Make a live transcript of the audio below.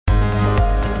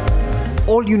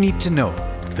all you need to know,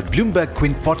 the Bloomberg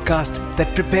Quint podcast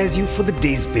that prepares you for the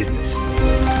day's business.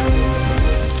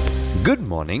 Good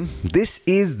morning. This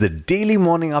is the daily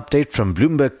morning update from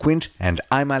Bloomberg Quint, and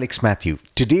I'm Alex Matthew.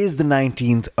 Today is the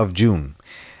 19th of June.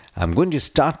 I'm going to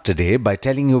start today by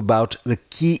telling you about the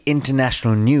key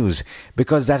international news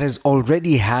because that has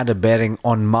already had a bearing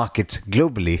on markets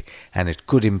globally and it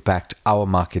could impact our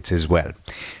markets as well.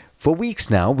 For weeks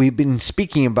now, we've been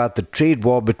speaking about the trade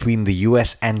war between the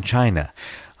US and China.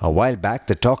 A while back,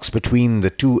 the talks between the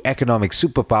two economic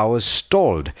superpowers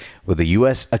stalled, with the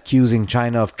US accusing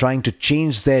China of trying to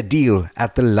change their deal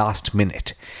at the last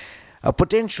minute. A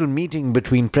potential meeting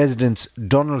between Presidents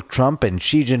Donald Trump and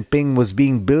Xi Jinping was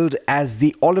being billed as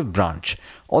the olive branch,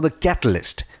 or the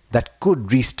catalyst, that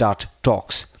could restart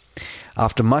talks.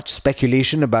 After much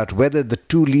speculation about whether the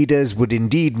two leaders would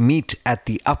indeed meet at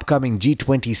the upcoming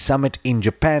G20 summit in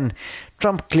Japan,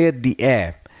 Trump cleared the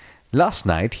air. Last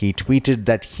night, he tweeted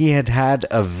that he had had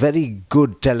a very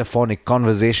good telephonic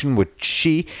conversation with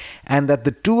Xi and that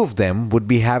the two of them would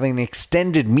be having an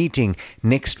extended meeting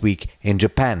next week in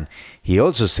Japan. He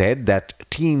also said that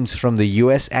teams from the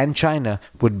US and China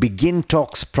would begin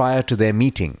talks prior to their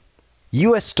meeting.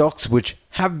 US stocks, which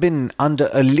have been under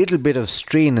a little bit of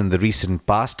strain in the recent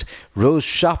past, rose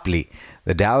sharply.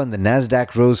 The Dow and the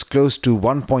Nasdaq rose close to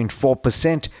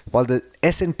 1.4%, while the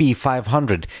S&P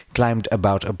 500 climbed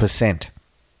about 1%.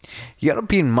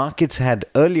 European markets had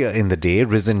earlier in the day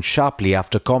risen sharply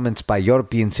after comments by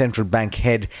European Central Bank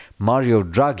head Mario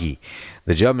Draghi.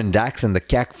 The German DAX and the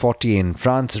CAC 40 in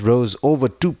France rose over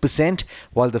 2%,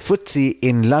 while the FTSE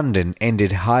in London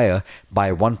ended higher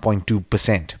by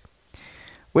 1.2%.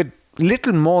 With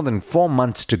little more than 4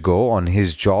 months to go on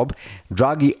his job,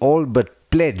 Draghi all but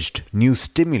pledged new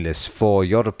stimulus for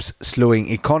Europe's slowing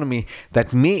economy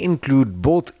that may include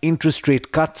both interest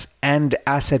rate cuts and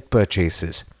asset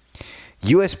purchases.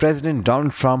 US President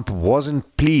Donald Trump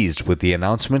wasn't pleased with the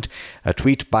announcement. A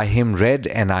tweet by him read,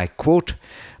 and I quote,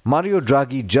 "Mario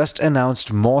Draghi just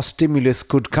announced more stimulus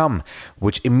could come,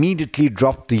 which immediately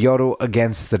dropped the euro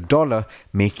against the dollar,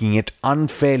 making it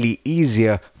unfairly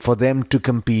easier for them to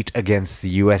compete against the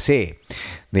USA.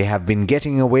 They have been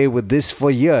getting away with this for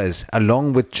years,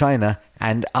 along with China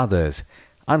and others."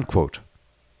 Unquote.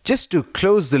 Just to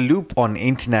close the loop on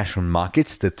international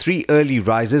markets, the three early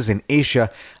risers in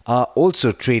Asia are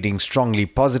also trading strongly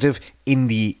positive in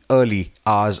the early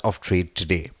hours of trade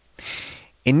today.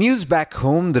 In news back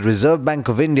home, the Reserve Bank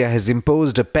of India has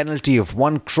imposed a penalty of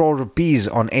 1 crore rupees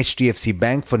on HDFC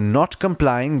Bank for not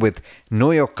complying with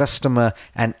Know Your Customer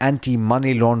and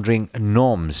anti-money laundering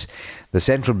norms. The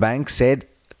central bank said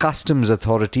customs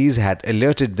authorities had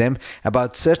alerted them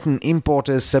about certain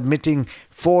importers submitting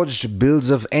forged bills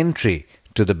of entry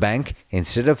to the bank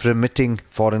instead of remitting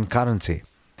foreign currency.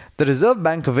 The Reserve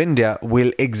Bank of India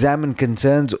will examine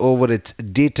concerns over its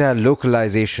data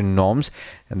localization norms.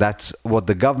 That's what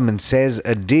the government says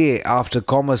a day after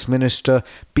Commerce Minister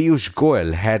Piyush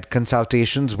Goyal had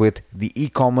consultations with the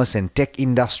e-commerce and tech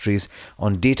industries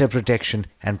on data protection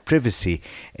and privacy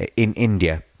in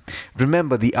India.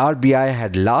 Remember, the RBI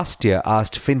had last year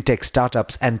asked fintech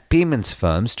startups and payments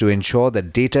firms to ensure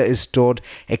that data is stored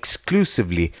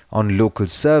exclusively on local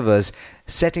servers,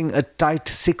 setting a tight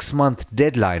 6-month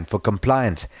deadline for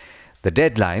compliance. The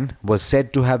deadline was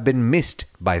said to have been missed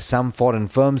by some foreign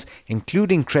firms,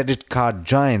 including credit card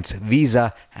giants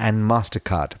Visa and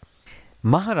MasterCard.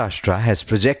 Maharashtra has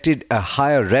projected a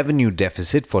higher revenue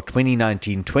deficit for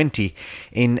 2019-20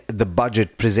 in the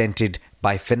budget presented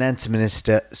by Finance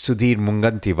Minister Sudhir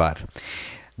Mungantiwar.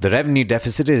 The revenue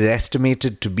deficit is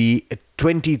estimated to be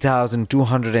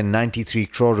 20,293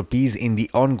 crore rupees in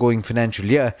the ongoing financial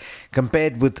year,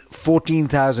 compared with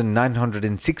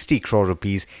 14,960 crore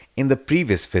rupees in the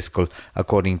previous fiscal,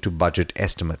 according to budget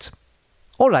estimates.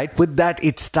 Alright, with that,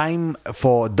 it's time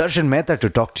for Darshan Mehta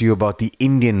to talk to you about the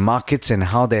Indian markets and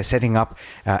how they're setting up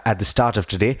at the start of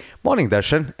today. Morning,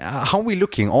 Darshan. How are we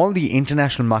looking? All the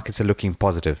international markets are looking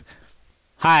positive.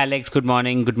 Hi Alex, good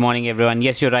morning. Good morning everyone.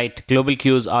 Yes, you're right. Global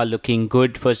cues are looking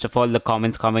good. First of all, the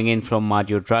comments coming in from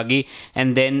Mario Draghi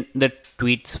and then the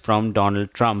tweets from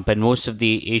Donald Trump. And most of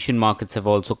the Asian markets have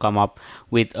also come up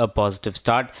with a positive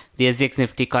start. The SGX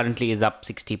Nifty currently is up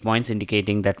 60 points,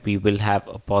 indicating that we will have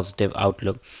a positive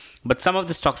outlook. But some of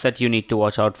the stocks that you need to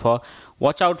watch out for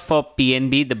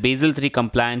PNB. The Basel III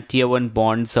compliant Tier 1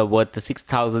 bonds are worth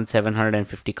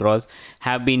 6,750 crores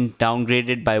have been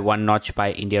downgraded by one notch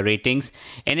by India Ratings.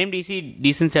 NMDC,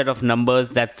 decent set of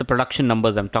numbers. That's the production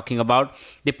numbers I'm talking about.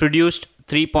 They produced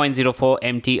 3.04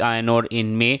 MT iron ore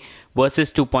in May,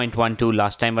 versus 2.12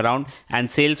 last time around,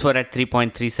 and sales were at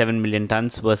 3.37 million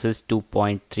tons versus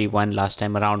 2.31 last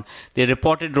time around. They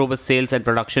reported robust sales and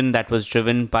production that was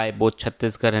driven by both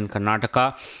Chhattisgarh and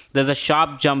Karnataka. There's a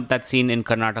sharp jump that's seen in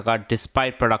Karnataka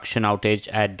despite production outage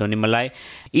at Donimalai.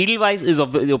 Edelweiss is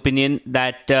of the opinion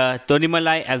that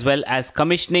Donimalai as well as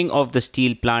commissioning of the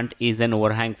steel plant is an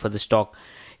overhang for the stock.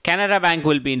 Canara Bank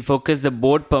will be in focus. The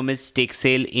board permits stake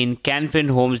sale in Canfin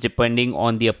Homes depending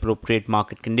on the appropriate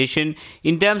market condition.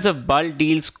 In terms of bulk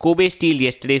deals, Kobe Steel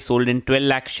yesterday sold in 12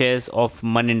 lakh shares of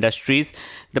MAN Industries.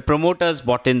 The promoters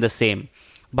bought in the same.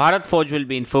 Bharat Forge will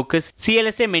be in focus.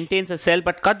 CLSA maintains a sell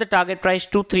but cut the target price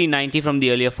to 390 from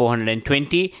the earlier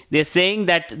 420. They're saying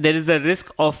that there is a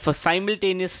risk of a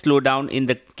simultaneous slowdown in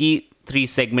the key three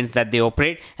segments that they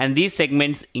operate, and these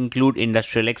segments include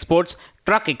industrial exports,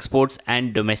 truck exports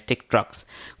and domestic trucks.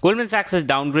 Goldman Sachs has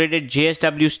downgraded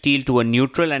JSW Steel to a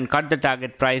neutral and cut the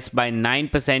target price by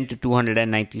 9% to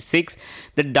 296.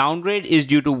 The downgrade is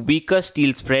due to weaker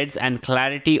steel spreads and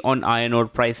clarity on iron ore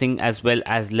pricing as well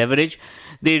as leverage.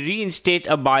 They reinstate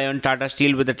a buy on Tata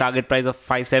Steel with a target price of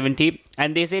 570,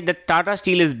 and they say that Tata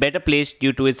Steel is better placed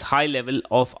due to its high level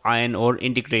of iron ore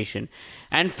integration.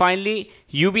 And finally,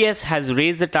 UBS has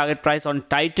raised the target price on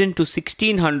Titan to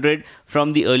 1600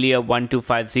 from the earlier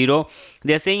 1250.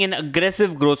 They are saying an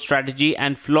aggressive growth strategy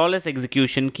and flawless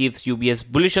execution keeps UBS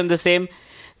bullish on the same.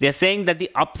 They are saying that the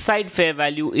upside fair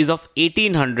value is of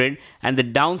 1800 and the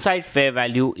downside fair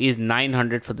value is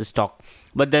 900 for the stock.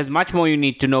 But there's much more you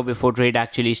need to know before trade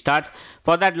actually starts.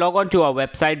 For that, log on to our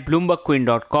website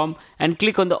bloombergquint.com and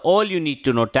click on the All You Need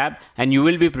to Know tab and you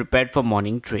will be prepared for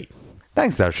morning trade.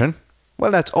 Thanks, Darshan. Well,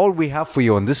 that's all we have for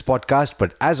you on this podcast,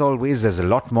 but as always, there's a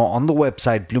lot more on the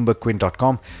website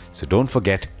bloombergquint.com, so don't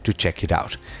forget to check it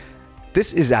out.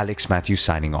 This is Alex Matthews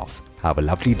signing off. Have a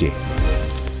lovely day.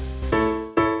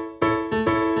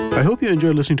 I hope you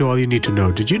enjoyed listening to All You Need to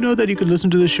Know. Did you know that you can listen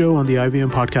to the show on the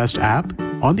IVM Podcast app?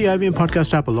 On the IVM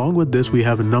Podcast app, along with this, we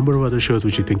have a number of other shows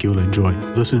which you think you'll enjoy.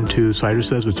 Listen to Cyrus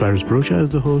Says with Cyrus Brocha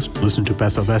as the host. Listen to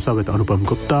Paisa Vaisa with Anupam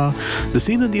Gupta. The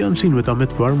Scene and the Unseen with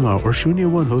Amit Verma. Or Shunya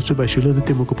One hosted by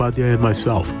Shiladitya Mukhopadhyay and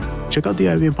myself. Check out the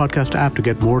IVM Podcast app to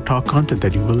get more talk content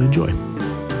that you will enjoy.